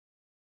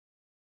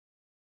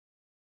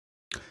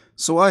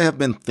So I have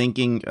been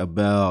thinking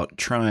about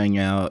trying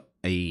out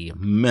a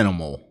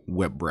minimal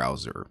web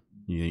browser.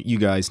 You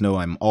guys know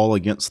I'm all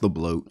against the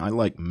bloat. I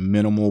like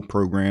minimal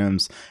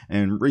programs,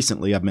 and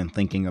recently I've been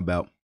thinking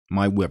about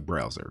my web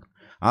browser.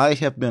 I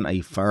have been a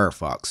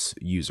Firefox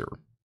user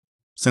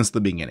since the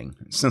beginning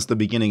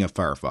of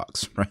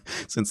Firefox, right?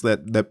 Since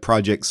that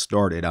project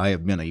started, I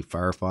have been a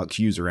Firefox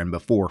user, and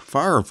before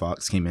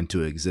Firefox came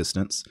into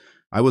existence,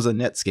 I was a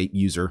Netscape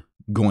user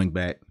going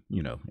back,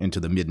 into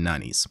the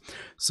mid-90s.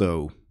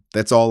 So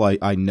that's all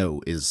I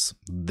know is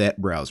that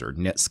browser,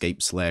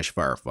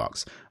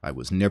 Netscape/Firefox. I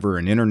was never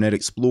an Internet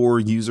Explorer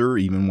user.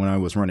 Even when I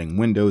was running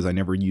Windows, I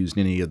never used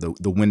any of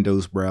the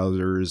Windows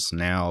browsers.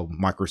 Now,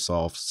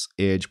 Microsoft's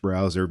Edge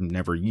browser,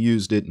 never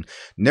used it.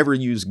 Never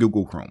used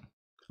Google Chrome.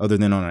 Other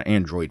than on an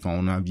Android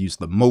phone, I've used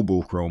the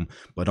mobile Chrome,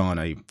 but on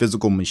a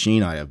physical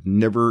machine, I have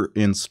never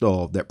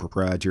installed that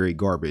proprietary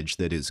garbage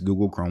that is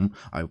Google Chrome.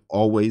 I've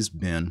always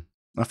been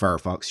a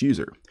Firefox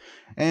user.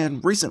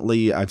 And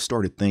recently I've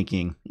started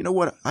thinking, you know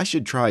what, I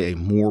should try a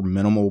more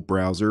minimal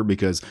browser,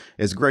 because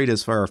as great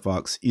as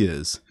Firefox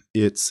is,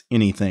 it's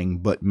anything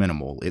but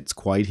minimal. It's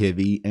quite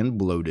heavy and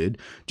bloated,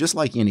 just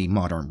like any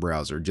modern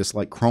browser, just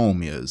like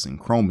Chrome is, and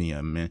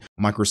Chromium, and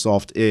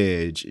Microsoft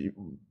Edge.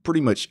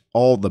 Pretty much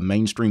all the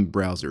mainstream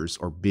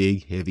browsers are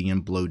big, heavy,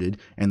 and bloated,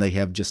 and they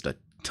have just a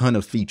ton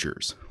of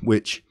features,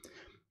 which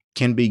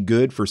can be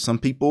good for some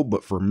people,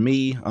 but for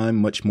me, I'm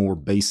much more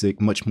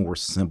basic, much more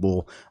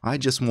simple. I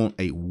just want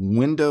a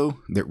window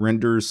that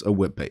renders a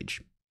web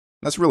page.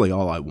 That's really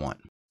all I want.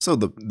 So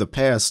the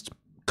past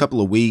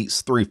couple of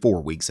weeks,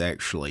 3-4 weeks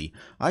actually,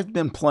 I've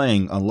been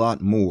playing a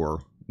lot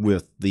more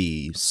with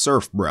the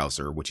Surf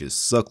browser, which is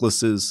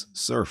Suckless's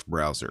Surf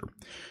browser.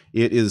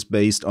 It is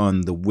based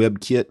on the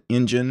Webkit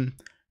engine,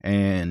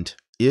 and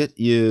it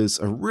is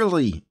a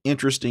really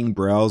interesting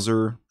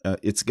browser.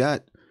 It's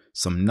got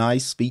some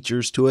nice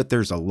features to it.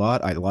 There's a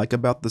lot I like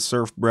about the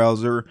Surf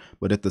browser,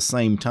 but at the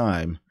same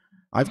time,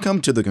 I've come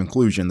to the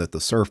conclusion that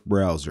the Surf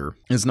browser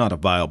is not a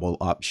viable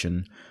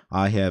option.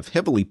 I have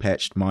heavily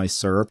patched my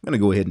Surf. I'm going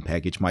to go ahead and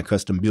package my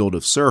custom build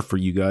of Surf for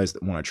you guys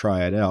that want to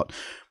try it out.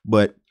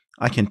 But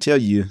I can tell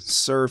you,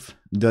 Surf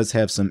does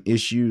have some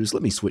issues.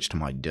 Let me switch to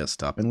my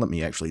desktop and let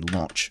me actually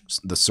launch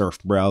the Surf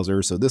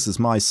browser. So this is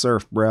my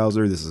Surf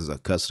browser. This is a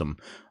custom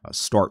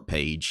start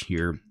page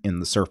here in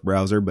the Surf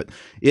browser, but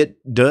it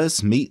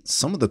does meet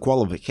some of the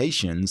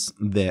qualifications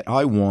that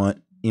I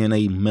want in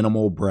a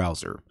minimal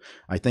browser.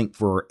 I think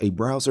for a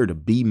browser to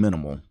be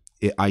minimal,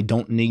 I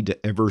don't need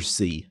to ever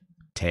see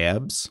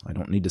tabs. I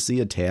don't need to see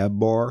a tab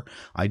bar.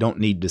 I don't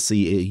need to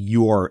see a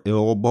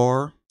URL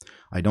bar.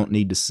 I don't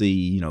need to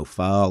see,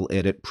 file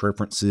edit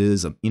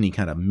preferences of any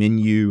kind of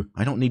menu.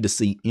 I don't need to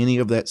see any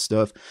of that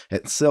stuff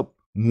except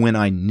when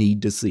I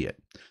need to see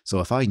it. So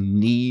if I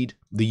need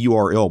the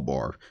URL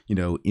bar,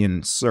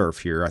 in Surf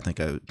here, I think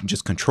I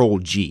just Control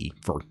G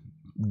for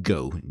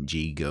go.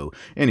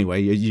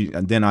 Anyway,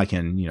 then I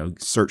can,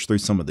 search through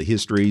some of the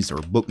histories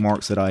or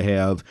bookmarks that I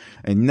have.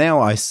 And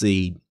now I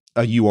see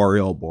a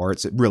URL bar.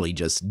 It's really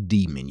just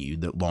D menu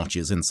that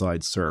launches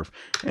inside Surf.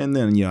 And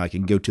then, I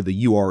can go to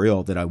the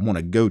URL that I want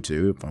to go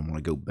to. If I want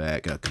to go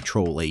back,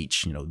 Control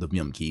H, the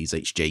Vim keys,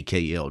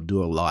 HJKL,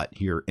 do a lot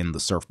here in the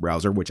Surf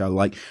browser, which I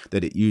like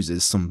that it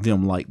uses some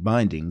Vim-like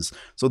bindings.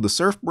 So the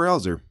Surf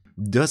browser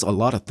does a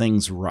lot of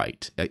things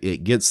right.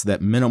 It gets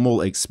that minimal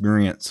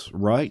experience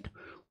right.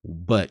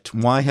 But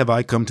why have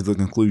I come to the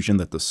conclusion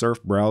that the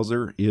Surf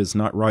browser is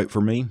not right for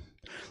me?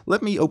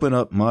 Let me open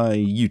up my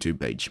YouTube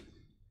page.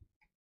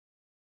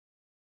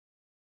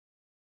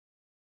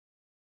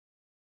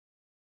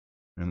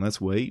 And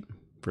let's wait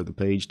for the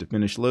page to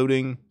finish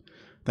loading.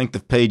 I think the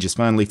page is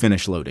finally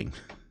finished loading.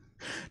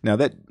 Now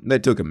that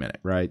took a minute,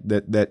 right?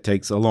 That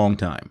takes a long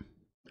time.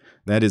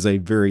 That is a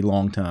very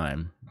long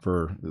time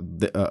for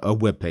a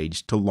web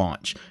page to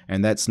launch,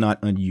 and that's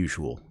not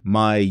unusual.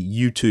 My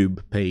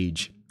YouTube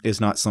page is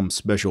not some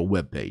special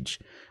web page.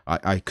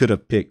 I could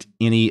have picked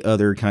any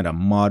other kind of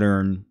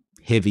modern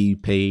heavy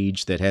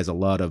page that has a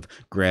lot of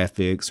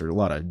graphics or a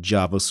lot of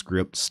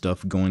JavaScript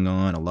stuff going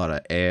on, a lot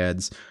of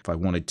ads. If I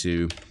wanted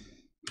to,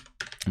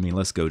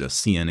 let's go to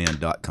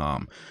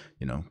CNN.com,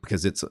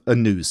 because it's a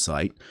news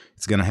site.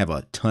 It's going to have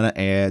a ton of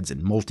ads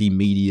and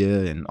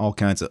multimedia and all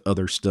kinds of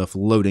other stuff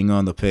loading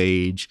on the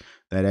page.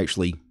 That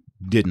actually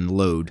didn't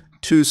load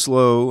too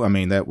slow.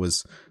 That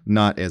was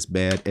not as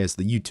bad as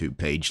the YouTube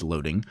page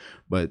loading,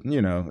 but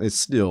it's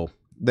still,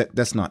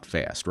 that's not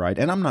fast, right?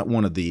 And I'm not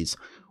one of these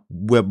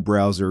web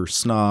browser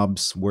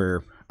snobs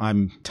where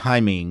I'm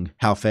timing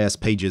how fast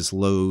pages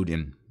load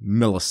in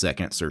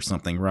milliseconds or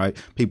something, right?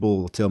 People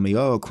will tell me,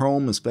 oh,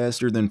 Chrome is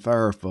faster than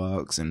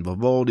Firefox, and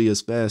Vivaldi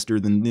is faster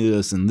than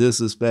this, and this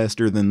is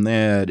faster than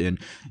that. And,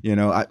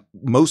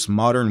 most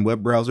modern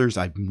web browsers,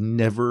 I've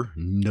never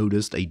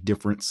noticed a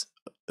difference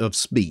of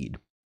speed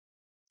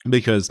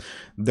because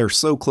they're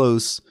so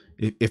close.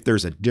 If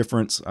there's a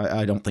difference,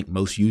 I don't think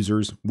most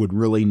users would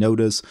really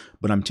notice.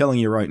 But I'm telling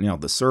you right now,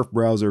 the Surf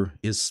browser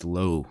is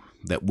slow.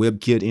 That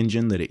WebKit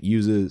engine that it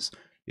uses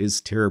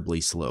is terribly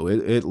slow.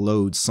 It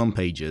loads some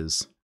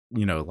pages,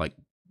 like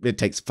it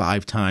takes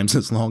 5 times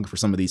as long for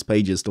some of these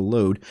pages to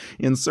load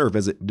in Surf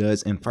as it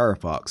does in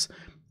Firefox.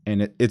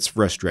 And it's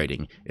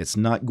frustrating. It's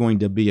not going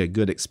to be a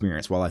good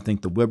experience. While I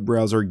think the web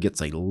browser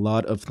gets a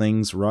lot of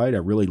things right, I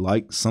really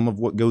like some of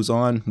what goes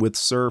on with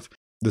Surf,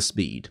 the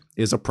speed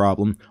is a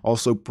problem.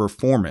 Also,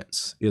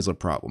 performance is a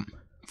problem.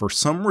 For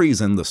some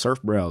reason, the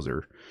Surf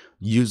browser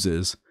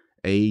uses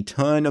a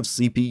ton of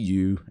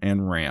CPU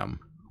and RAM.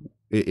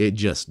 It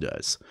just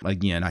does.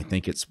 Again, I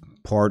think it's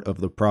part of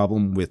the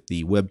problem with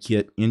the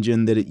WebKit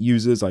engine that it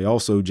uses. I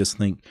also just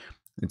think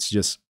it's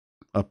just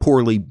a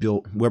poorly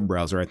built web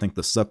browser. I think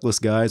the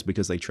suckless guys,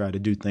 because they try to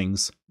do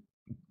things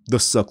the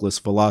suckless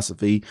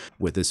philosophy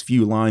with as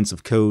few lines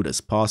of code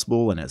as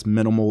possible and as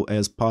minimal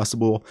as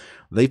possible,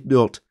 they've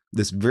built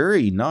this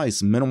very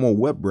nice minimal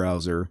web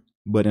browser,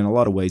 but in a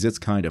lot of ways it's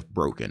kind of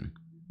broken.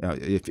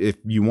 If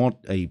you want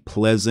a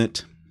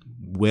pleasant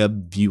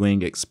web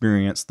viewing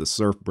experience, the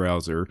Surf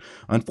browser,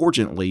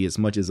 unfortunately, as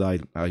much as I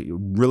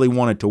really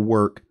want it to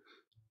work,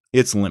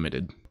 it's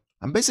limited.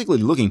 I'm basically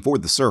looking for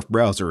the Surf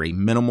browser, a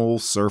minimal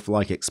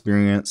Surf-like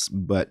experience,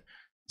 but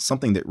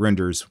something that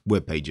renders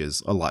web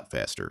pages a lot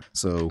faster.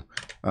 So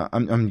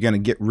I'm going to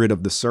get rid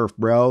of the Surf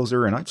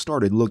browser, and I've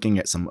started looking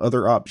at some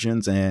other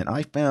options, and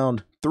I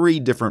found 3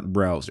 different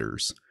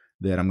browsers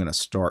that I'm going to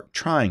start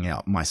trying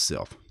out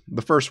myself.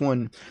 The first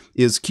one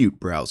is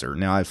Qutebrowser.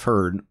 Now, I've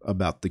heard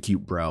about the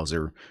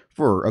Qutebrowser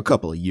for a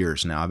couple of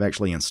years now. I've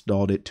actually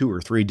installed it 2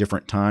 or 3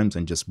 different times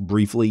and just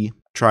briefly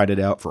tried it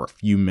out for a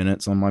few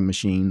minutes on my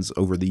machines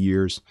over the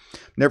years.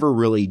 Never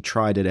really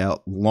tried it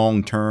out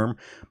long term,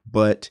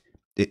 but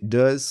it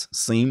does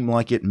seem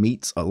like it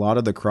meets a lot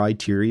of the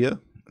criteria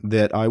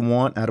that I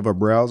want out of a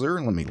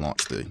browser. Let me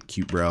launch the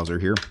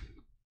Qutebrowser here.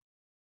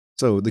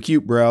 So the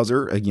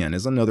Qutebrowser, again,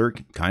 is another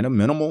kind of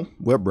minimal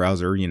web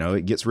browser. You know,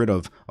 it gets rid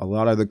of a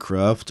lot of the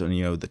cruft and,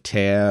 you know, the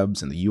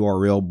tabs and the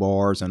URL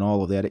bars and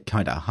all of that. It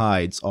kind of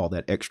hides all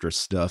that extra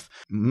stuff.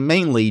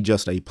 Mainly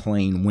just a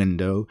plain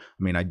window.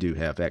 I mean, I do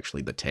have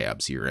actually the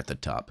tabs here at the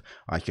top.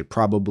 I could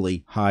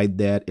probably hide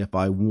that if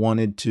I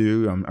wanted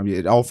to. I mean,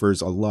 it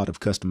offers a lot of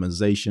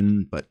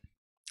customization, but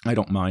I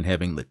don't mind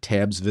having the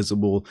tabs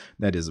visible.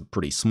 That is a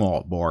pretty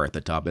small bar at the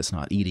top. It's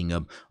not eating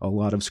up a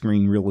lot of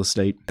screen real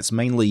estate. It's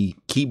mainly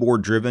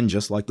keyboard driven,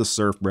 just like the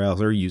Surf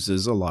browser.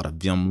 Uses a lot of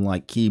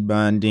Vim-like key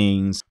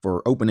bindings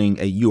for opening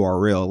a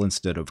URL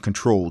instead of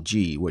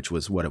Control-G, which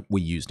was what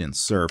we used in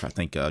Surf. I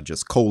think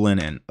just colon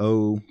and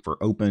O for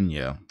open,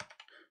 yeah.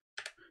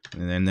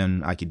 And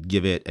then I could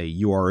give it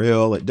a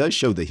URL. It does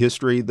show the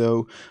history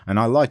though, and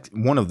I like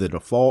one of the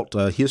default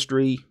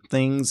history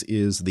things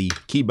is the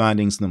key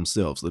bindings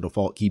themselves. The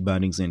default key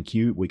bindings in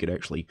Qt. We could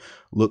actually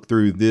look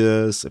through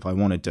this. If I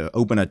wanted to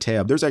open a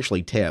tab, there's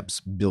actually tabs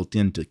built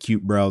into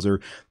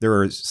Qutebrowser.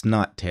 There is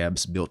not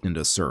tabs built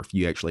into Surf.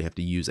 You actually have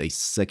to use a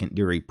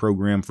secondary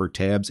program for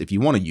tabs if you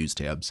want to use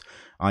tabs.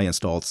 I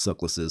installed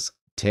Suckless's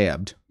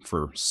Tabbed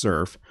for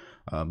Surf.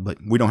 But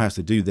we don't have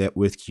to do that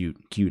with Qt.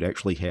 Qt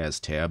actually has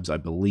tabs, I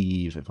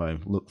believe, if I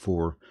look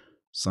for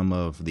some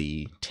of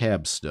the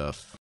tab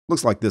stuff.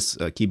 Looks like this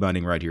key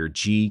binding right here,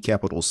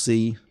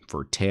 G_C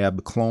for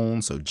tab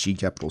clone. So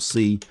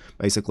G_C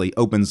basically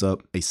opens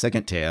up a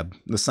second tab,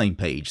 the same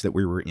page that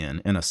we were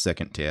in a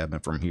second tab.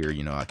 And from here,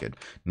 you know, I could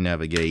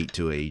navigate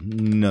to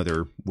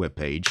another web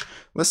page.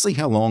 Let's see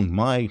how long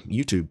my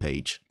YouTube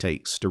page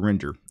takes to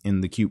render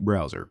in the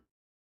Qutebrowser.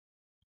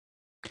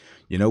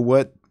 You know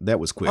what? That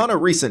was quick. On a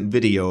recent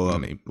video,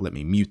 let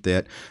me mute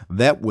that.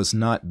 That was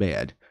not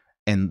bad.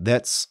 And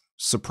that's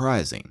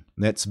surprising.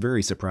 That's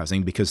very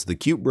surprising because the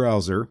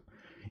Qutebrowser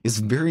is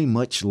very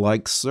much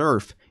like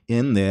Surf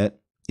in that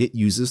it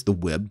uses the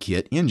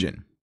WebKit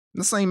engine.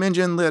 The same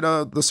engine that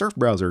the Surf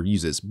browser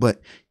uses,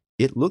 but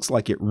it looks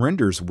like it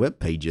renders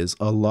web pages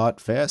a lot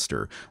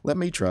faster. Let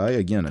me try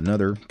again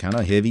another kind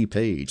of heavy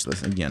page.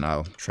 Again,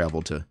 I'll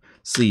travel to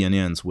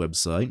CNN's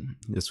website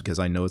just because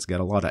I know it's got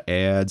a lot of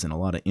ads and a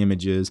lot of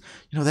images.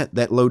 You know,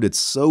 that loaded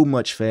so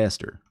much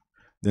faster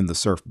than the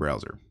Surf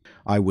browser.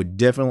 I would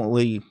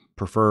definitely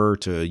prefer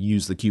to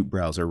use the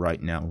Qutebrowser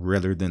right now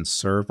rather than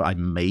Surf. I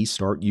may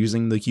start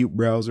using the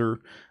Qutebrowser.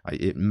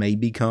 It may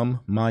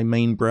become my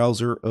main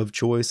browser of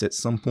choice at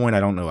some point.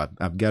 I don't know.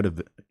 I've got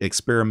to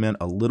experiment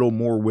a little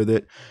more with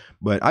it.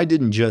 But I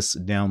didn't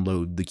just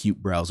download the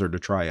Qutebrowser to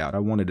try out. I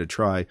wanted to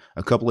try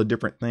a couple of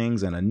different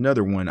things, and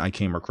another one I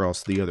came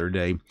across the other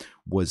day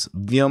was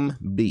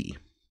VimB.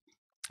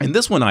 And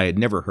this one I had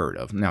never heard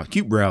of. Now,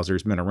 Qutebrowser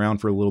has been around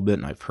for a little bit,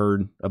 and I've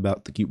heard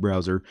about the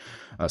Qutebrowser.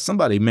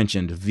 Somebody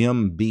mentioned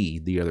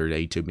VimB the other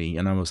day to me,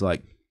 and I was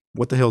like,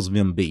 what the hell's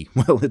VimB?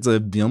 Well, it's a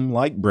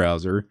Vim-like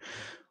browser.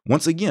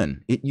 Once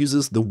again, it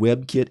uses the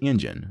WebKit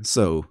engine.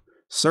 So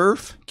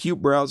Surf,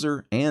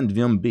 Qutebrowser, and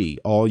VimB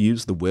all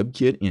use the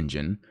WebKit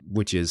engine,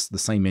 which is the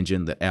same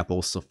engine that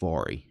Apple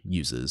Safari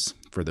uses,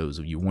 for those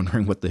of you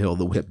wondering what the hell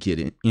the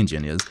WebKit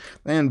engine is.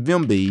 And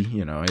VimB,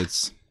 you know,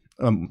 it's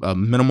a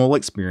minimal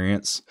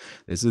experience.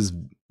 This is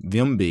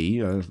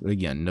VimB.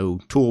 Again, no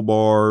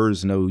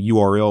toolbars, no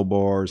URL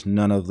bars,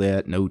 none of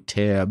that, no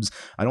tabs.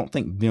 I don't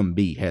think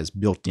VimB has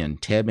built-in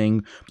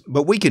tabbing,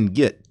 but we can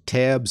get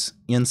tabs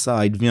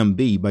inside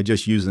VimB by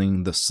just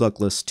using the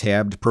suckless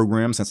tabbed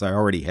program since I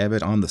already have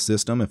it on the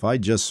system. If I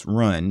just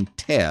run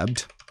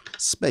tabbed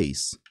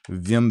space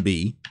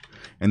VimB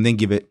and then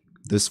give it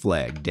this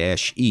flag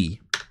 -E,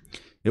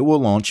 it will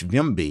launch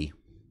VimB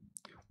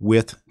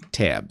with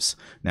tabs.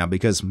 Now,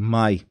 because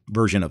my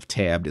version of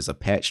tabbed is a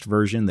patched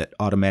version that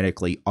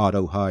automatically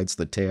auto hides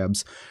the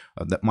tabs,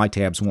 that my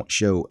tabs won't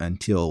show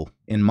until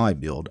in my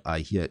build I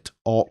hit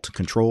Alt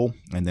Control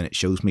and then it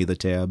shows me the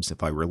tabs.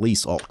 If I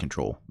release Alt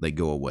Control, they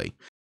go away.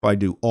 If I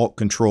do Alt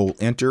Control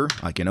Enter,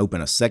 I can open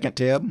a second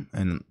tab,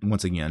 and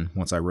once again,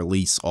 once I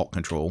release Alt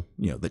Control,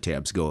 the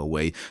tabs go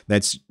away.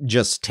 That's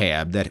just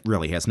tab. That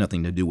really has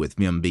nothing to do with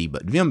VimB,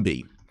 but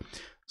VimB,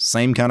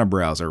 same kind of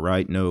browser,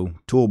 right? No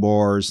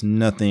toolbars,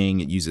 nothing.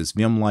 It uses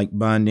Vim-like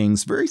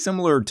bindings, very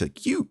similar to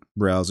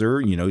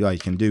Qutebrowser. I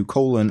can do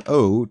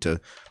 :O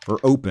for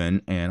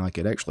open, and I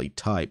could actually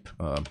type,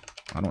 I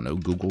don't know,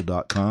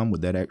 google.com.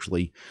 Would that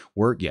actually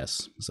work?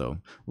 Yes. So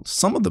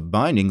some of the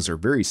bindings are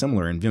very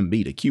similar in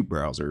VimB to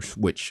Qutebrowser,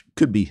 which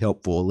could be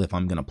helpful if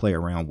I'm going to play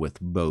around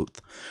with both.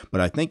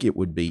 But I think it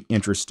would be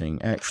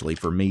interesting, actually,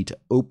 for me to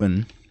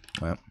open,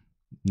 well,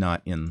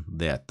 not in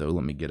that, though.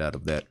 Let me get out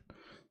of that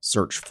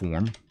search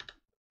form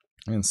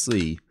and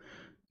see,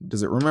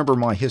 does it remember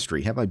my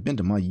history? Have I been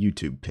to my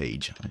YouTube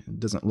page? It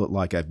doesn't look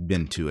like I've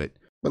been to it,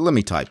 but let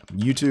me type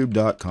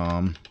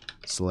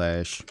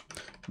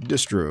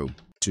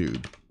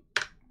youtube.com/DistroTube.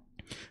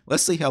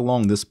 Let's see how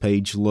long this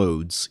page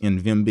loads in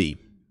VimB.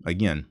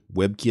 Again,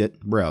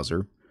 Webkit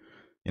browser,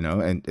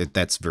 and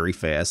that's very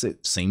fast.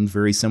 It seemed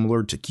very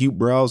similar to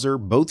Qutebrowser.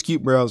 Both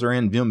Qutebrowser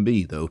and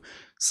VimB, though,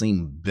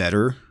 seem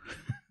better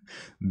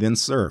than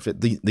Surf.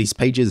 These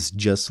pages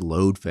just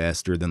load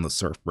faster than the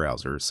Surf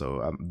browser.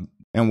 So,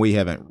 and we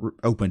haven't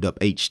opened up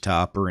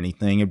HTOP or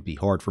anything. It'd be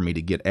hard for me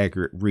to get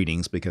accurate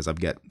readings because I've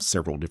got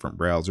several different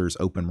browsers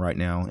open right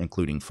now,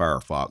 including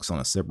Firefox on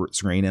a separate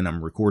screen, and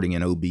I'm recording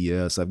in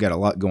OBS. I've got a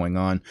lot going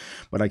on,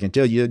 but I can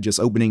tell you, just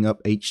opening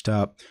up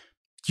HTOP,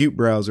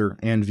 Qutebrowser,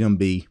 and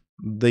VimB,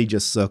 they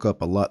just suck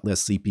up a lot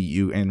less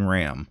CPU and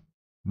RAM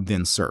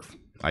than Surf.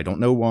 I don't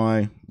know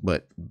why,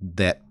 but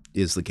that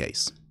is the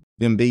case.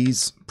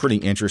 VimB's pretty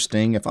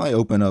interesting. If I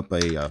open up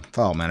a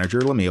file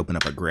manager, let me open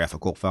up a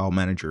graphical file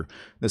manager.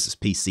 This is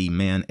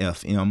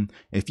PCManFM.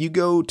 If you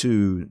go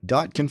to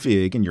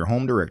 .config in your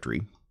home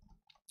directory,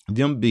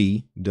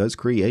 VimB does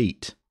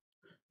create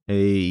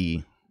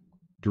a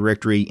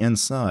directory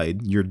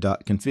inside your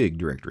 .config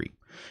directory.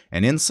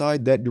 And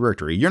inside that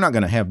directory, you're not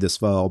going to have this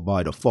file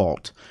by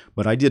default,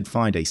 but I did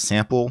find a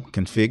sample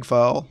config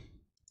file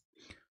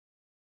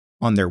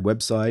on their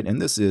website, and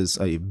this is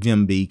a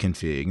VimB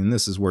config, and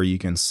this is where you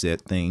can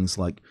set things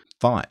like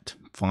font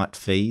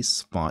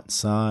face, font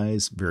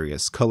size,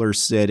 various color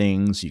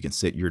settings. You can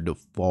set your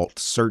default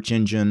search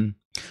engine,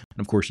 and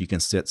of course you can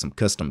set some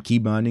custom key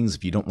bindings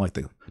if you don't like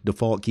the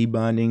default key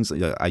bindings.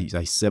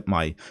 I set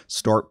my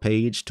start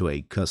page to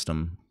a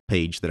custom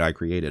page that I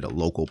created, a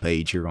local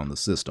page here on the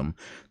system.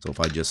 So if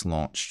I just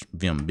launch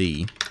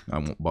VimB, I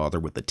won't bother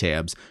with the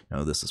tabs.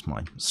 No, this is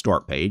my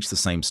start page, the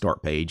same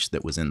start page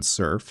that was in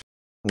Surf.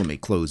 Let me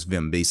close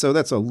VimB. So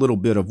that's a little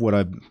bit of what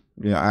I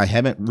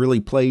haven't really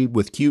played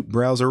with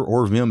Qutebrowser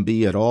or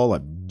VimB at all.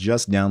 I've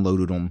just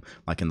downloaded them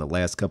like in the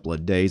last couple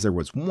of days. There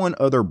was one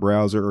other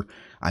browser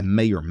I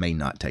may or may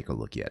not take a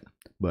look at,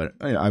 but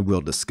I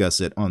will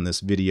discuss it on this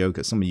video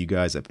because some of you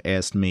guys have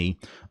asked me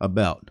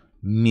about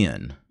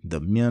Min, the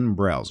Min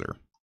browser.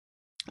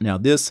 Now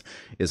this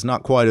is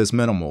not quite as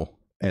minimal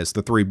as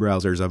the three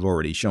browsers I've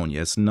already shown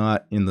you. It's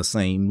not in the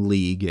same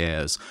league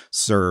as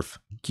Surf,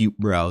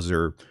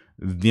 Qutebrowser,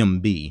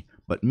 VimB,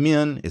 but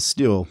Min is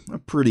still a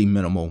pretty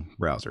minimal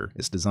browser.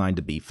 It's designed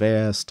to be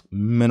fast,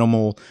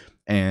 minimal,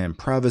 and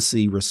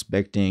privacy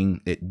respecting.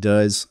 It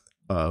does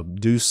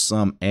do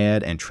some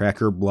ad and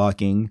tracker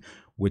blocking,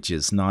 which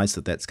is nice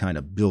that that's kind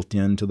of built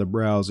into the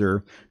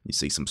browser. You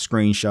see some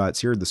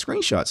screenshots here. The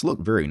screenshots look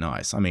very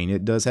nice. I mean,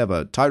 it does have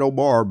a title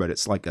bar, but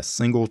it's like a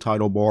single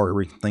title bar.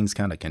 Everything's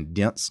kind of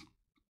condensed.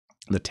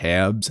 The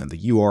tabs and the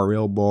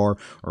URL bar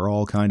are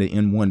all kind of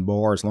in one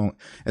bar,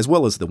 as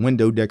well as the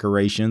window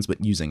decorations,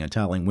 but using a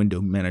tiling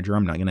window manager,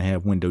 I'm not going to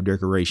have window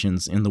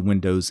decorations in the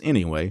windows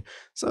anyway.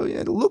 So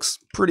yeah, it looks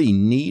pretty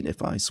neat.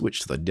 If I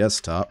switch to the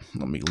desktop,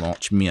 let me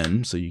launch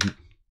Min so you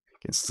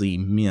can see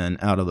Min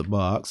out of the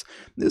box.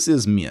 This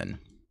is Min,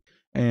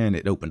 and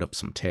it opened up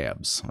some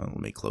tabs.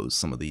 Let me close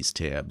some of these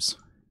tabs.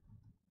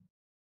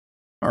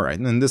 Alright,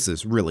 and then this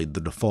is really the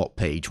default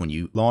page. When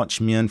you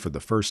launch Min for the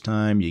first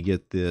time, you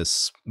get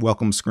this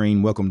welcome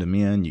screen, welcome to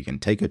Min. You can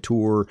take a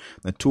tour.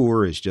 The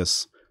tour is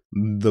just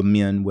the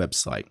Min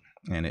website,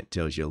 and it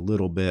tells you a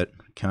little bit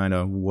kind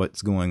of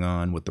what's going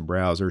on with the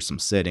browser, some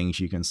settings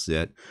you can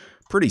set.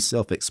 Pretty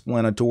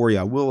self-explanatory.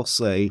 I will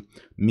say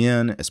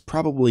Min is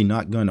probably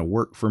not going to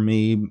work for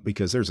me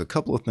because there's a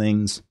couple of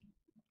things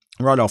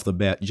right off the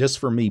bat. Just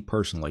for me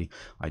personally,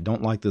 I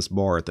don't like this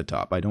bar at the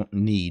top. I don't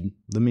need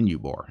the menu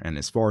bar, and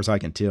as far as I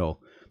can tell,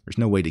 there's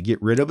no way to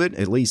get rid of it.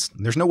 At least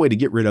there's no way to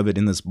get rid of it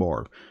in this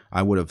bar.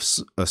 I would have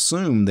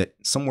assumed that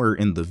somewhere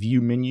in the view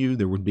menu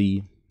there would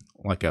be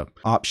like a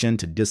option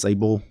to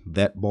disable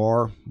that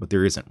bar, but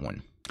there isn't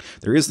one.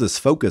 There is this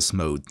focus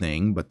mode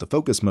thing, but the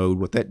focus mode,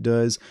 what that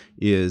does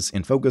is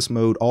in focus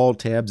mode, all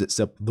tabs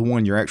except the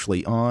one you're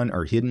actually on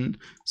are hidden.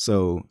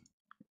 So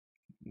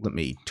let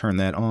me turn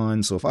that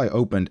on. So if I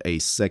opened a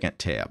second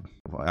tab,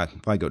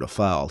 if I go to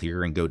File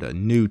here and go to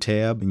New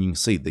Tab, and you can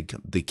see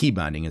the key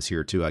binding is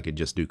here too. I could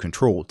just do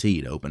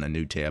Control-T to open a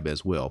new tab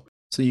as well.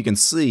 So you can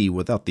see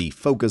without the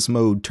focus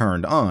mode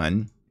turned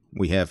on,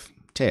 we have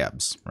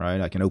tabs, right?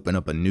 I can open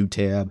up a new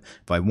tab.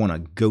 If I want to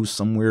go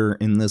somewhere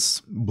in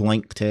this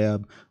blank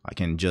tab, I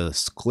can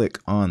just click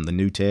on the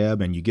new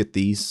tab and you get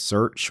the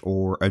search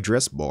or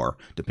address bar,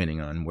 depending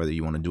on whether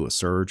you want to do a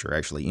search or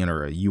actually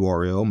enter a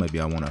URL.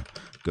 Maybe I want to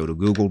go to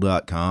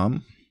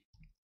google.com.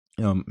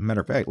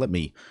 Matter of fact, why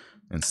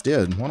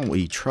don't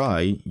we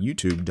try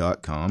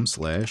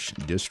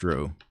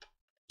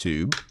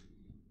youtube.com/DistroTube.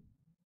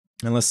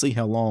 And let's see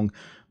how long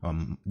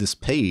this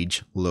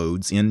page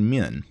loads in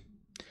min.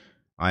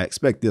 I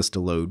expect this to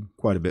load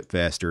quite a bit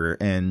faster,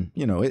 and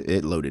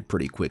it loaded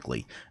pretty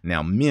quickly.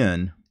 Now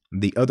min,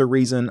 the other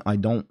reason I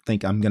don't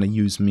think I'm going to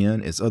use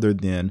min is other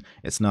than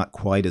it's not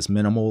quite as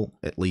minimal,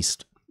 at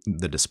least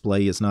the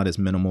display is not as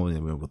minimal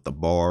with the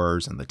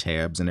bars and the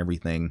tabs and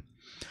everything.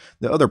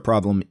 The other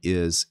problem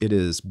is it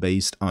is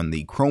based on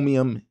the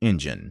Chromium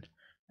engine,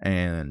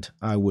 and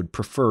I would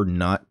prefer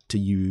not to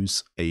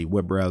use a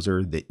web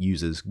browser that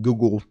uses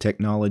Google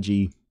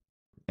technology.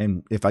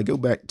 And if I go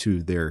back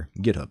to their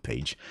GitHub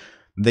page,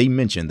 they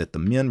mentioned that the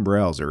Min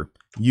browser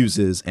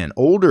uses an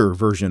older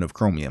version of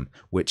Chromium,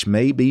 which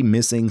may be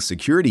missing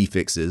security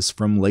fixes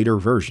from later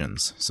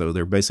versions. So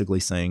they're basically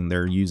saying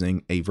they're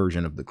using a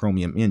version of the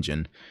Chromium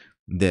engine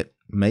that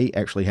may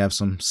actually have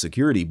some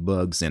security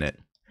bugs in it.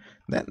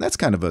 That's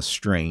kind of a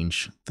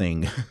strange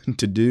thing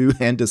to do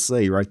and to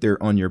say right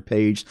there on your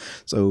page.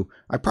 So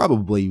I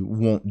probably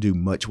won't do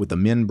much with the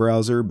Min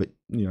browser, but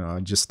I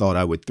just thought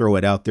I would throw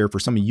it out there for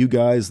some of you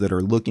guys that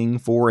are looking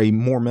for a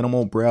more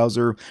minimal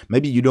browser.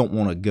 Maybe you don't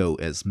want to go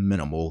as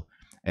minimal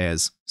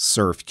as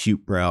Surf,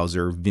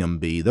 Qutebrowser,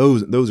 VimB.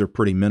 Those are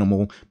pretty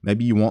minimal.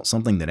 Maybe you want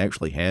something that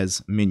actually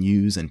has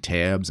menus and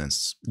tabs and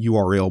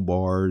URL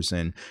bars,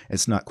 and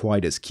it's not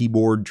quite as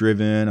keyboard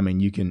driven. I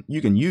mean, you can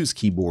use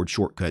keyboard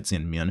shortcuts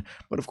in Min,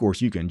 but of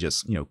course you can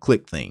just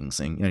click things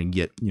and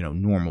get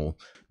normal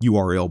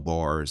URL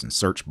bars and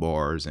search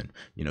bars, and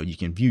you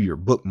can view your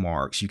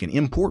bookmarks. You can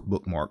import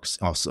bookmarks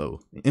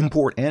also,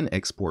 import and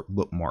export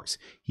bookmarks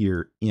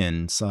here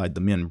inside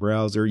the Min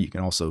browser. You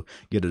can also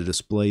get a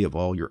display of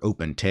all your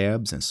open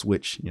tabs and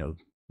switch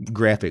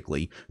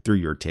graphically through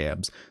your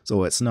tabs.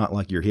 So it's not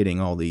like you're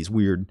hitting all these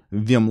weird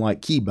Vim-like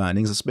key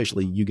bindings,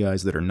 especially you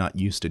guys that are not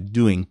used to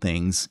doing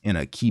things in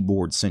a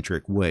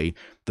keyboard-centric way.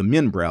 The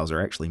Min browser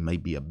actually may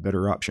be a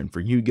better option for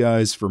you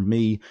guys. For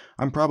me,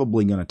 I'm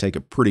probably going to take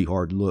a pretty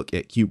hard look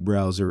at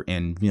Qutebrowser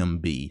and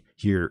VimB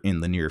here in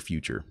the near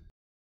future.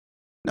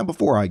 Now,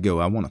 before I go,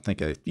 I want to thank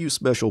a few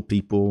special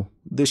people.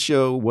 This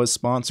show was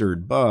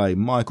sponsored by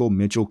Michael,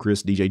 Mitchell,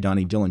 Chris, DJ,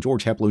 Donnie, Dylan,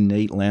 George, Haplo,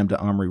 Nate, Lambda,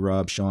 Omri,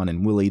 Rob, Sean,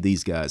 and Willie.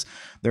 These guys,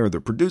 they're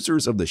the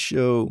producers of the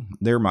show.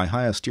 They're my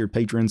highest tier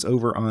patrons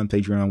over on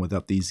Patreon.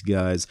 Without these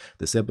guys,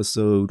 this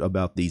episode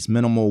about these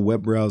minimal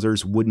web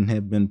browsers wouldn't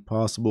have been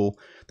possible.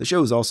 The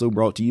show is also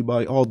brought to you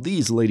by all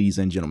these ladies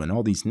and gentlemen.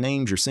 All these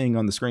names you're seeing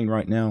on the screen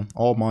right now,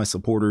 all my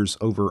supporters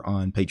over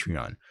on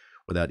Patreon.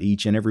 Without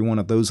each and every one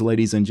of those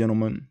ladies and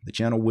gentlemen, the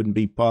channel wouldn't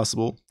be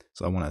possible.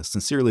 So I want to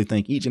sincerely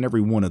thank each and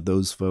every one of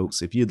those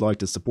folks. If you'd like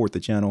to support the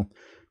channel,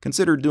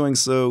 consider doing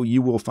so.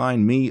 You will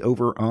find me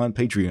over on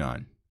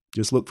Patreon.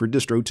 Just look for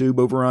DistroTube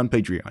over on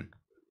Patreon.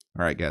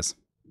 All right, guys.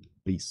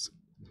 Peace.